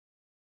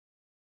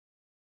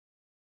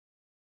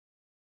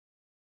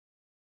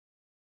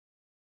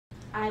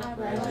I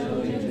pledge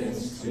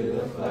allegiance to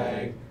the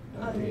flag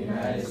of the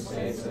United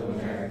States of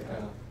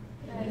America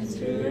and to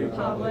the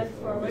republic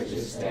for which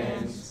it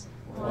stands,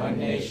 one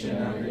nation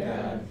under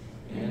God,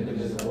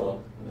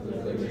 indivisible,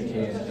 with liberty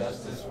and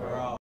justice for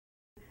all.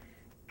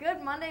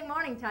 Good Monday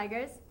morning,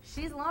 Tigers.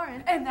 She's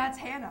Lauren. And that's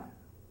Hannah.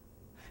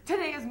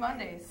 Today is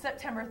Monday,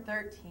 September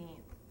 13th.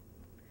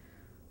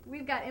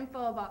 We've got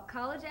info about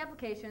college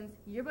applications,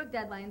 yearbook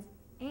deadlines,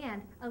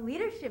 and a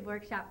leadership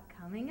workshop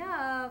coming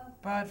up.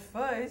 But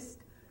first,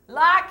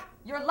 lock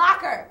your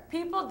locker.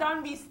 People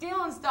don't be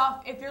stealing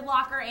stuff if your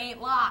locker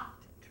ain't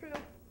locked.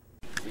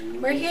 True.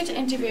 We're here to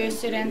interview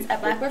students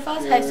at Blackbird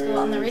Falls High School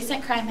on the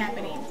recent crime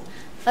happenings.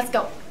 Let's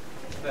go.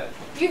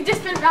 You've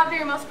just been robbed of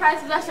your most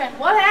prized possession.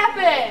 What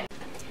happened?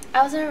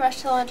 I was in a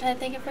rush to lunch and I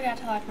think I forgot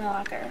to lock my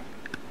locker.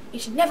 You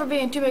should never be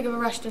in too big of a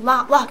rush to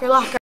lock your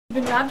locker.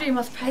 You've been robbed of your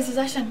most prized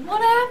possession.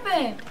 What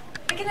happened?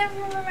 I can never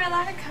remember my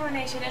locker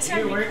combination. It's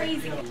driving me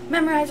crazy.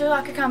 Memorize your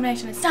locker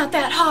combination. It's not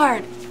that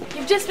hard.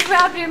 You've just been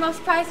robbed of your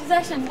most prized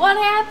possession. What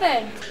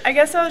happened? I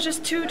guess I was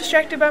just too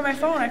distracted by my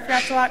phone. I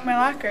forgot to lock my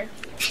locker.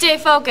 Stay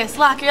focused.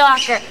 Lock your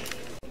locker.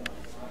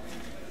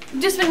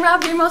 You've just been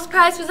robbed of your most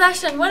prized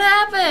possession. What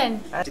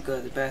happened? I had to go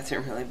to the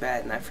bathroom really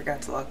bad and I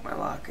forgot to lock my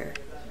locker.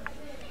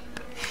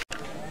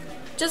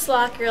 Just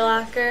lock your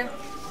locker.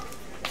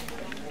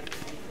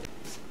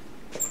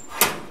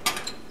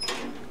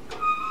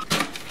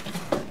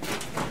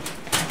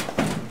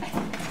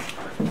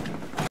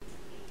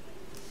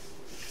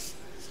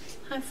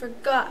 I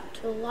forgot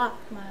to lock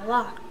my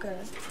locker.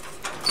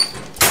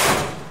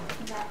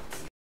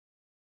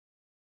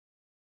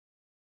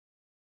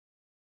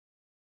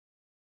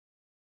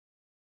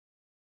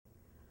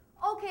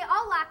 Okay,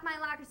 I'll lock my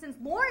locker since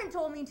Lauren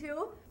told me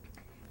to.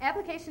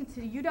 Application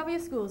to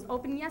UW schools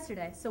opened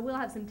yesterday, so we'll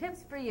have some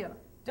tips for you.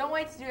 Don't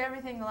wait to do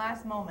everything the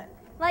last moment.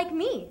 Like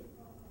me.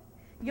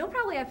 You'll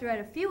probably have to write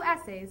a few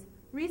essays,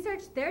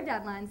 research their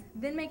deadlines,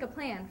 then make a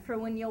plan for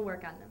when you'll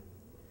work on them.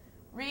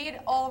 Read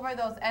over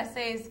those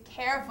essays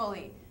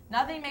carefully.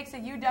 Nothing makes a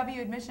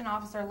UW admission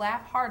officer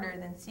laugh harder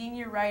than seeing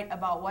you write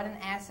about what an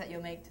asset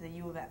you'll make to the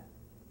U of M.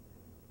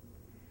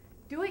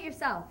 Do it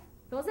yourself.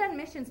 Those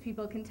admissions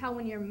people can tell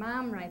when your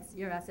mom writes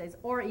your essays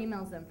or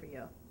emails them for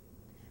you.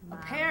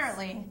 Moms.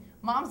 Apparently,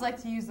 moms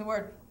like to use the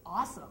word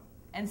awesome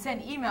and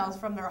send emails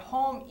from their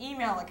home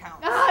email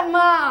accounts. God,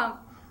 Mom!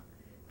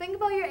 Think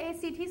about your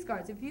ACT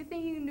scores. If you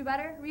think you can do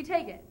better,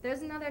 retake it.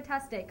 There's another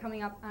test date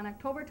coming up on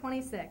October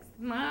 26th.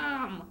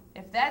 Mom!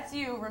 If that's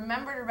you,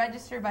 remember to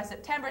register by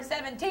September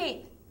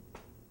 17th.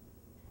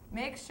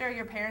 Make sure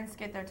your parents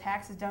get their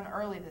taxes done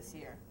early this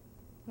year.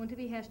 Wouldn't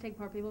it be hashtag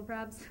poor people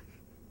probs?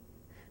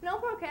 No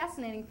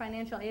procrastinating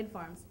financial aid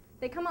forms.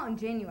 They come out in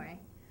January.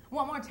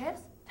 Want more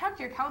tips? Talk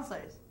to your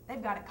counselors.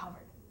 They've got it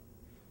covered.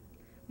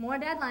 More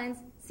deadlines.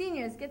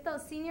 Seniors, get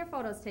those senior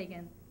photos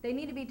taken. They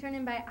need to be turned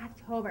in by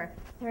October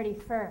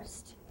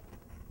 31st.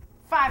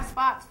 5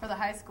 spots for the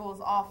high school's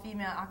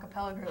all-female a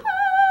cappella group.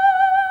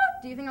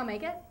 Do you think I'll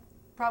make it?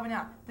 Probably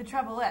not. The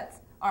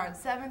Treblettes are at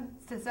 7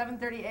 to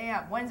 7:30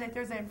 a.m. Wednesday,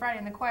 Thursday, and Friday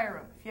in the choir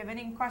room. If you have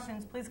any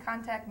questions, please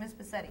contact Miss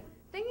Bassetti.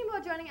 Thinking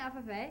about joining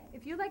FFA?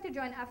 If you'd like to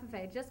join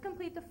FFA, just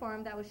complete the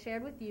form that was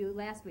shared with you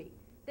last week.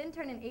 Then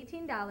turn in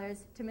 $18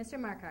 to Mr.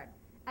 Markart.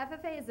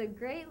 FFA is a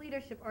great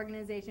leadership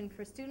organization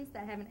for students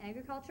that have an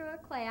agricultural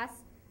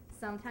class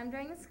sometime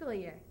during the school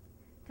year.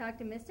 Talk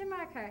to Mr.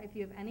 Markart if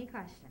you have any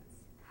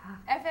questions.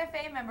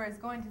 FFA members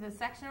going to the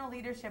sectional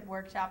leadership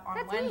workshop on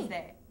That's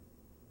Wednesday.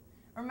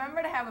 Me.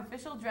 Remember to have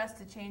official dress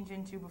to change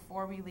into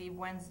before we leave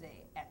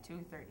Wednesday at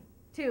 2:30.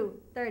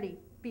 2:30.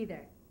 Be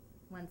there.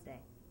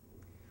 Wednesday.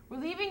 We're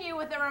leaving you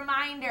with a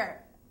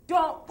reminder.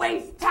 Don't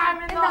waste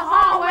time in the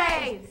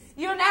hallways.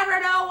 You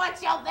never know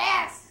what you'll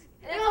miss.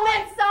 It'll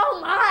miss so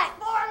much.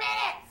 4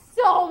 minutes.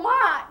 So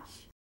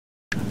much.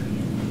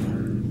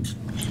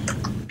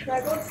 Can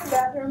I go to the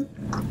bathroom?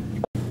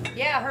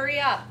 Yeah, hurry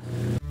up.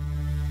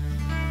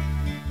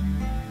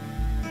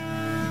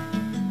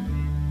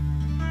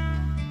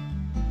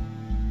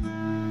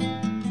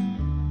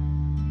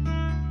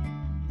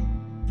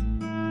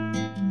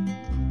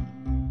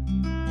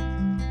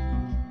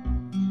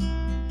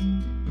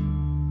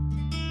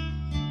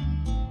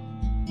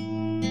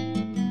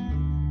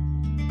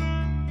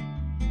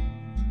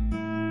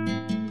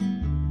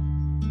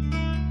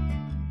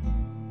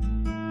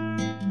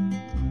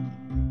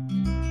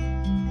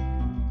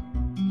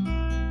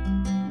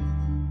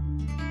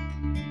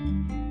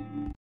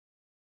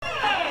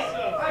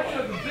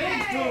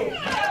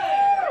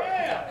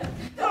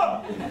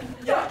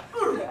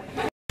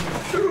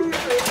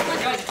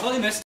 Totally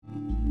missed.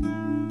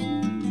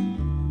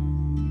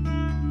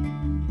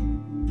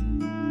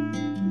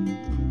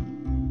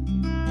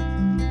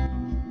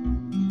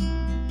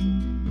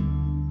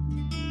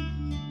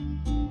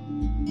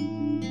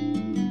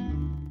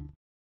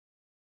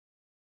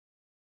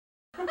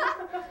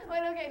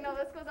 Wait, okay, no,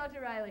 this goes out to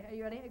Riley. Are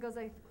you ready? It goes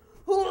like,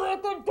 Who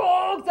let the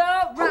dogs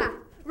out? rah,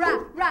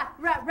 rah, rah,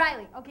 rah,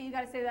 Riley. Okay, you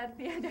gotta say that at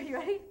the end. Are you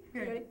ready?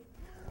 You ready?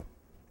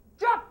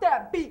 Drop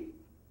that beat.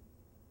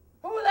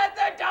 Who let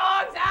the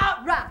dogs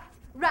out? Rah,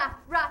 rah,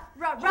 rah,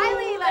 rah,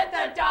 Riley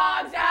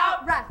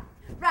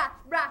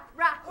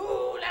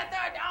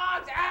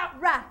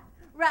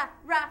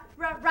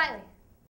Riley.